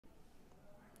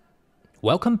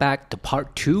Welcome back to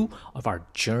part 2 of our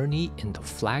journey in the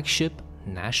flagship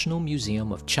National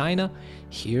Museum of China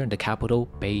here in the capital,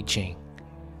 Beijing.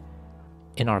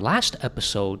 In our last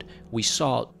episode, we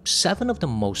saw 7 of the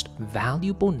most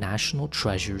valuable national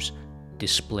treasures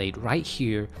displayed right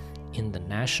here in the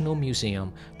National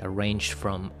Museum that ranged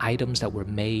from items that were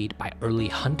made by early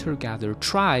hunter-gatherer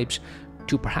tribes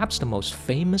to perhaps the most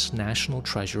famous national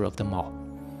treasure of them all,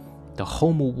 the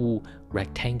Homuwu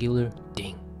rectangular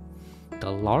ding, the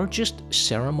largest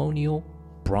ceremonial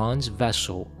bronze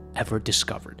vessel ever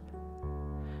discovered.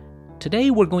 Today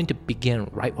we're going to begin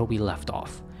right where we left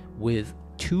off, with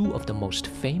 2 of the most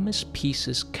famous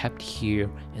pieces kept here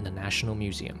in the National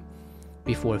Museum,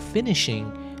 before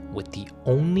finishing with the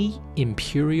only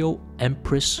imperial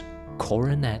empress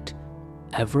coronet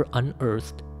ever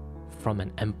unearthed from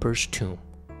an emperor's tomb.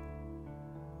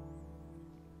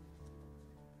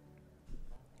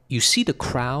 You see the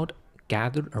crowd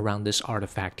gathered around this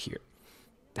artifact here.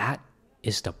 That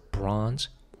is the bronze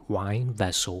wine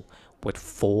vessel with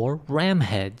 4 ram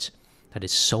heads that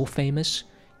is so famous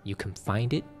you can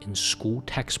find it in school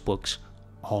textbooks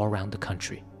all around the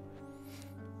country.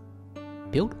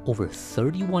 Built over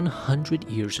 3,100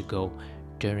 years ago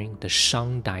during the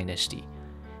Shang Dynasty,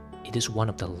 it is one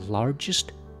of the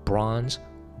largest bronze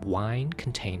wine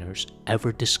containers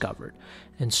ever discovered,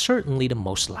 and certainly the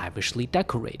most lavishly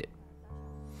decorated.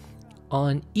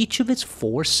 On each of its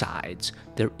 4 sides,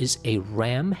 there is a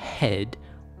ram head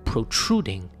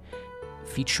protruding,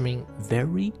 featuring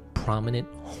very prominent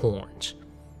horns.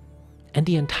 And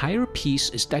the entire piece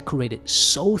is decorated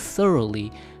so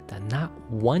thoroughly that not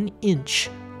 1 inch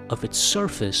of its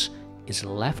surface is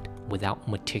left without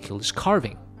meticulous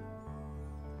carving.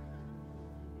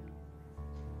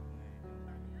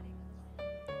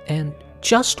 And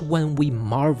just when we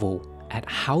marvel at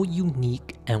how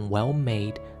unique and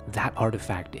well-made that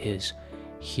artifact is,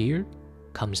 here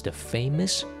comes the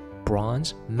famous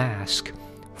bronze mask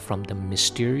from the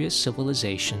mysterious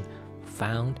civilization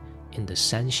found in the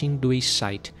Sanxingdui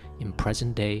site in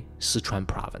present-day Sichuan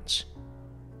province.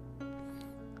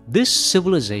 This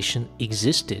civilization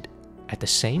existed at the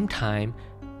same time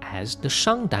as the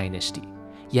Shang Dynasty,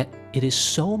 yet it is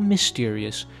so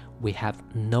mysterious we have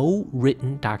no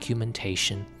written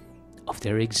documentation of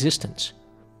their existence.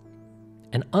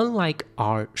 And unlike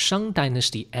our Shang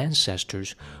Dynasty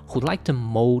ancestors who like to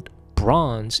mold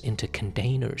bronze into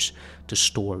containers to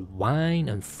store wine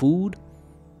and food,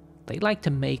 they like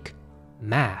to make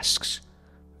masks,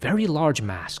 very large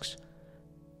masks.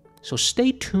 So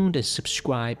stay tuned and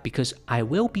subscribe, because I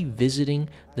will be visiting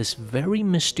this very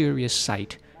mysterious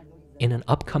site in an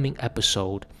upcoming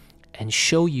episode and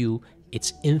show you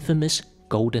its infamous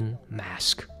golden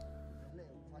mask.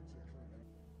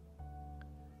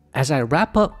 As I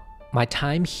wrap up my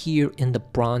time here in the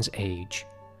Bronze Age,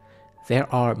 there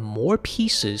are more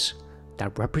pieces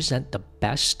that represent the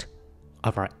best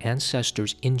of our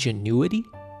ancestors' ingenuity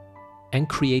and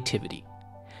creativity,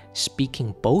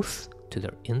 speaking both to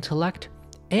their intellect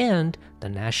and the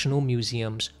National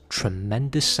Museum's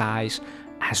tremendous size,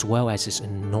 as well as its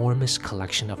enormous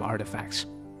collection of artifacts.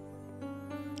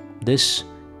 This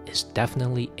is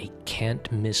definitely a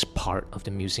can't-miss part of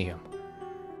the museum.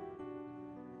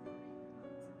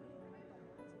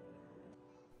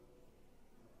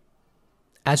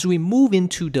 As we move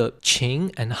into the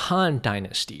Qing and Han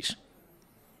dynasties,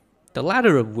 the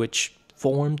latter of which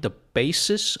formed the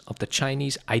basis of the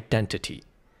Chinese identity,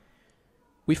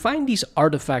 we find these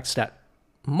artifacts that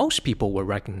most people will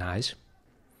recognize,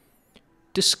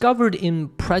 discovered in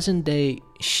present-day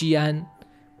Xi'an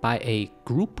by a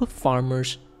group of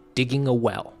farmers digging a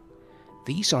well.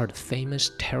 These are the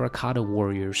famous terracotta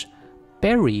warriors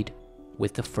buried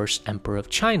with the first emperor of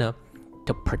China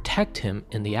to protect him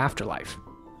in the afterlife.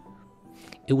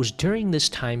 It was during this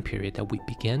time period that we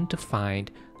began to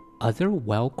find other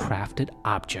well-crafted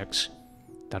objects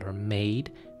that are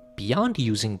made beyond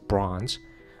using bronze,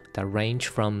 that range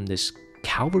from this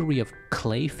cavalry of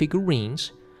clay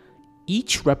figurines,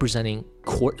 each representing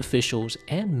court officials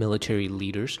and military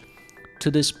leaders, to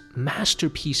this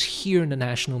masterpiece here in the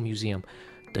National Museum,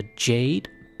 the jade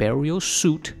burial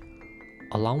suit,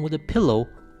 along with a pillow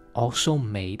also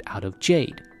made out of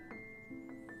jade.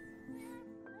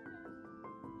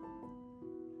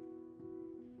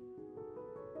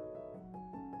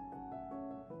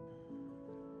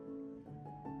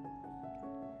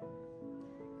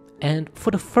 And for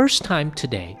the first time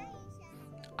today,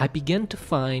 I began to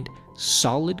find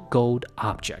solid gold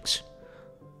objects,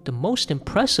 the most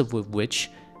impressive of which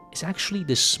is actually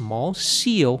this small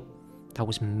seal that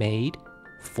was made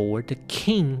for the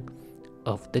king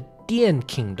of the Dian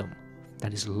Kingdom,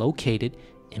 that is located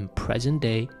in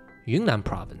present-day Yunnan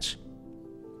province.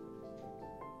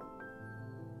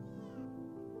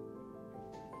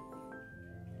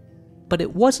 But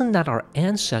it wasn't that our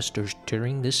ancestors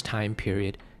during this time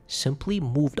period simply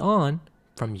moved on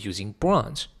from using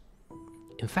bronze.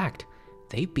 In fact,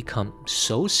 they've become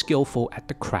so skillful at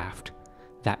the craft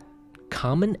that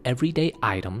common everyday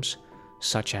items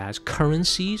such as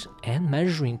currencies and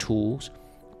measuring tools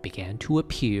began to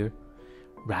appear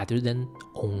rather than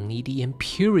only the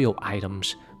imperial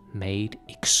items made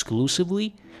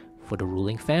exclusively for the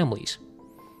ruling families.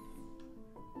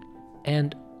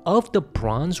 And of the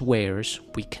bronze wares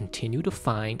we continue to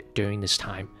find during this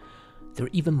time, they're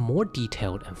even more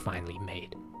detailed and finely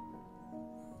made.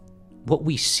 What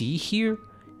we see here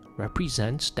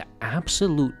represents the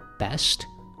absolute best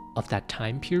of that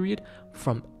time period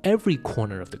from every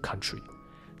corner of the country,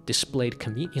 displayed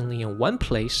conveniently in one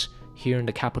place here in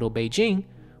the capital Beijing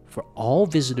for all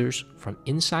visitors from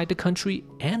inside the country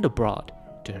and abroad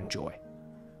to enjoy.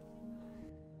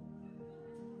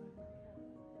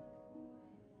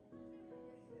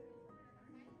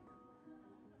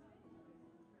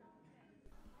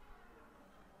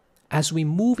 As we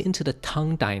move into the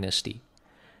Tang Dynasty,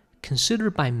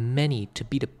 considered by many to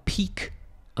be the peak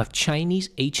of Chinese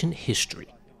ancient history,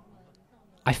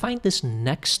 I find this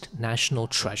next national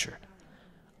treasure,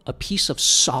 a piece of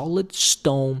solid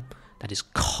stone that is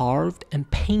carved and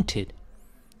painted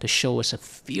to show us a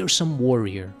fearsome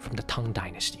warrior from the Tang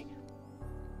Dynasty.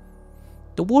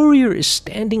 The warrior is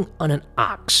standing on an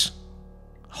ox,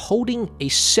 holding a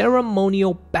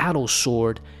ceremonial battle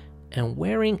sword and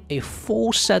wearing a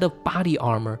full set of body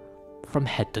armor from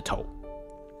head to toe.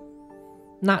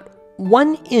 Not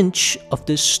 1 inch of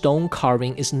this stone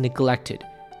carving is neglected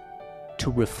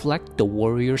to reflect the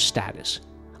warrior's status.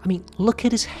 I mean, look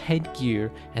at his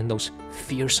headgear and those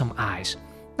fearsome eyes.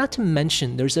 Not to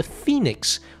mention there's a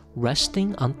phoenix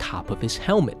resting on top of his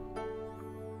helmet.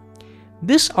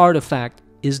 This artifact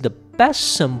is the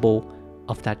best symbol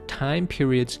of that time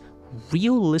period's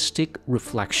realistic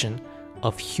reflection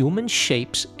of human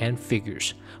shapes and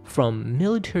figures, from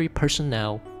military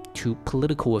personnel to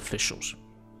political officials.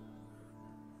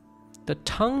 The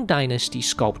Tang Dynasty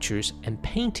sculptures and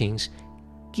paintings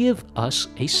give us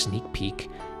a sneak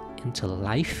peek into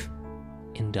life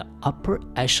in the upper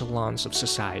echelons of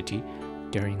society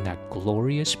during that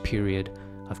glorious period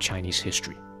of Chinese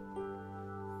history.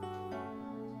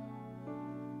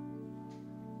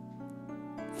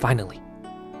 Finally,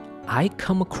 I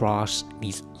come across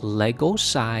these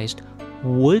Lego-sized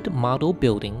wood model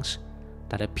buildings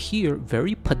that appear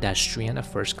very pedestrian at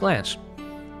first glance,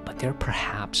 but they're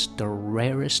perhaps the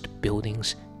rarest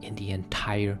buildings in the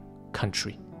entire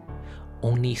country.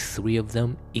 Only 3 of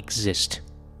them exist.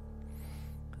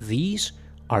 These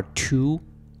are 2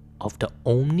 of the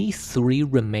only 3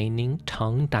 remaining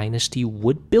Tang Dynasty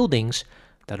wood buildings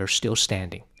that are still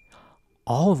standing,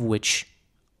 all of which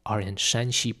are in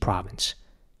Shanxi province,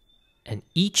 and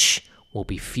each will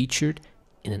be featured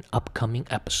in an upcoming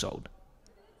episode.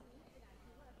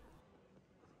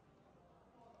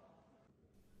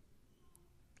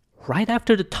 Right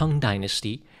after the Tang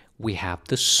Dynasty, we have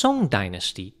the Song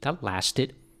Dynasty that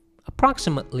lasted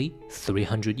approximately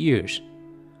 300 years.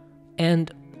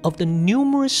 And of the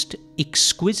numerous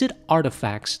exquisite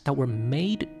artifacts that were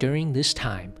made during this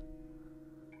time,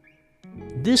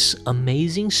 this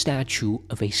amazing statue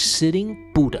of a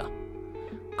sitting Buddha,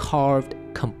 carved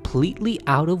completely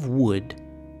out of wood,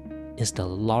 is the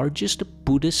largest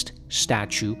Buddhist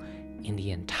statue in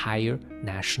the entire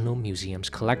National Museum's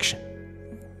collection.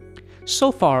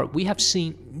 So far, we have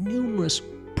seen numerous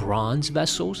bronze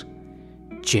vessels,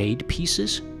 jade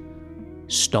pieces,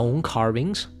 stone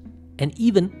carvings, and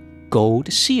even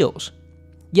gold seals.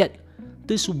 Yet,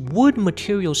 this wood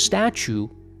material statue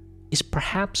is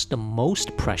perhaps the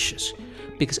most precious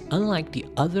because unlike the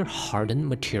other hardened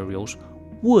materials,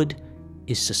 wood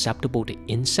is susceptible to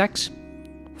insects,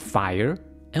 fire,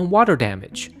 and water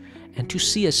damage. And to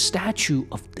see a statue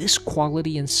of this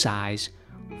quality and size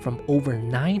from over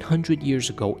 900 years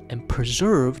ago and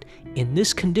preserved in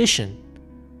this condition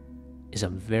is a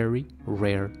very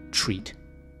rare treat.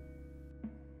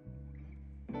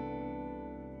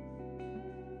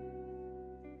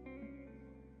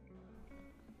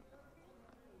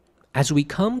 As we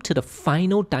come to the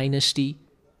final dynasty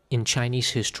in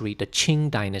Chinese history, the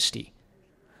Qing dynasty,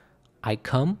 I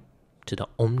come to the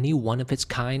only one of its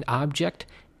kind object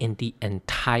in the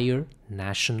entire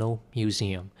National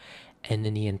Museum, and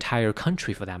in the entire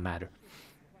country for that matter,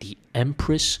 the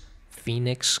Empress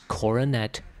Phoenix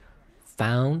coronet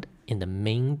found in the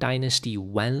Ming Dynasty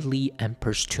Wanli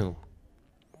Emperor's tomb.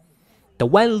 the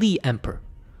Wanli Emperor,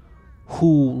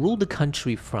 who ruled the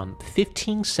country from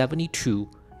 1572 to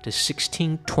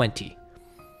 1620,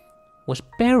 was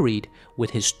buried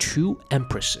with his 2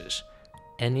 empresses,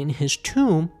 and in his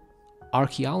tomb,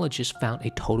 archaeologists found a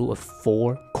total of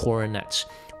 4 coronets,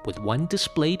 with one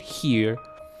displayed here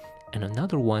and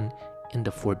another one in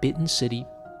the Forbidden City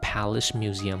Palace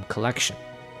Museum collection.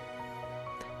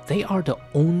 They are the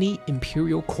only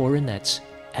imperial coronets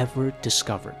ever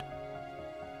discovered.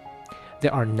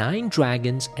 There are 9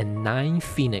 dragons and 9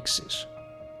 phoenixes,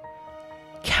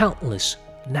 countless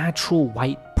natural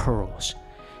white pearls,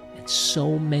 and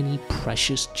so many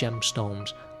precious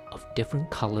gemstones of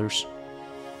different colors,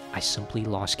 I simply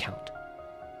lost count.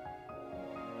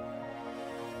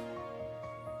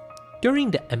 During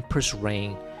the emperor's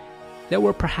reign, there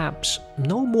were perhaps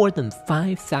no more than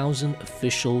 5,000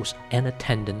 officials and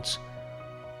attendants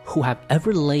who have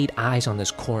ever laid eyes on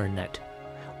this coronet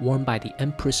worn by the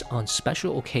empress on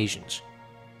special occasions.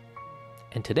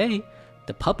 And today,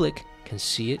 the public can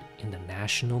see it in the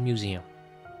National Museum.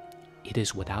 It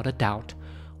is without a doubt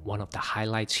one of the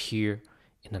highlights here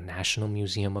in the National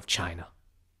Museum of China.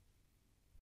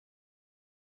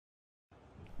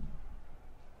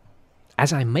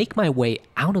 As I make my way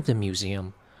out of the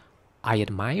museum, I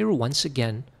admire once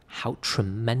again how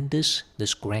tremendous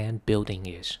this grand building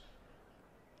is.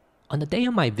 On the day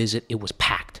of my visit, it was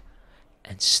packed,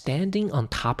 and standing on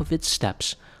top of its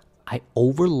steps, I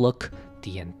overlook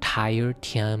the entire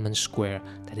Tiananmen Square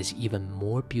that is even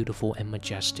more beautiful and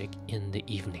majestic in the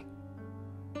evening.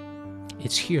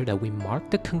 It's here that we mark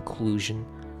the conclusion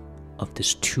of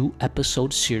this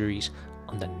 2-episode series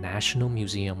on the National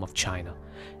Museum of China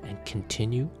and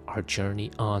continue our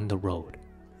journey on the road.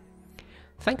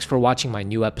 Thanks for watching my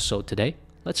new episode today.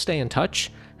 Let's stay in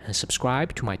touch and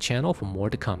subscribe to my channel for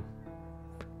more to come.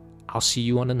 I'll see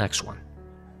you on the next one.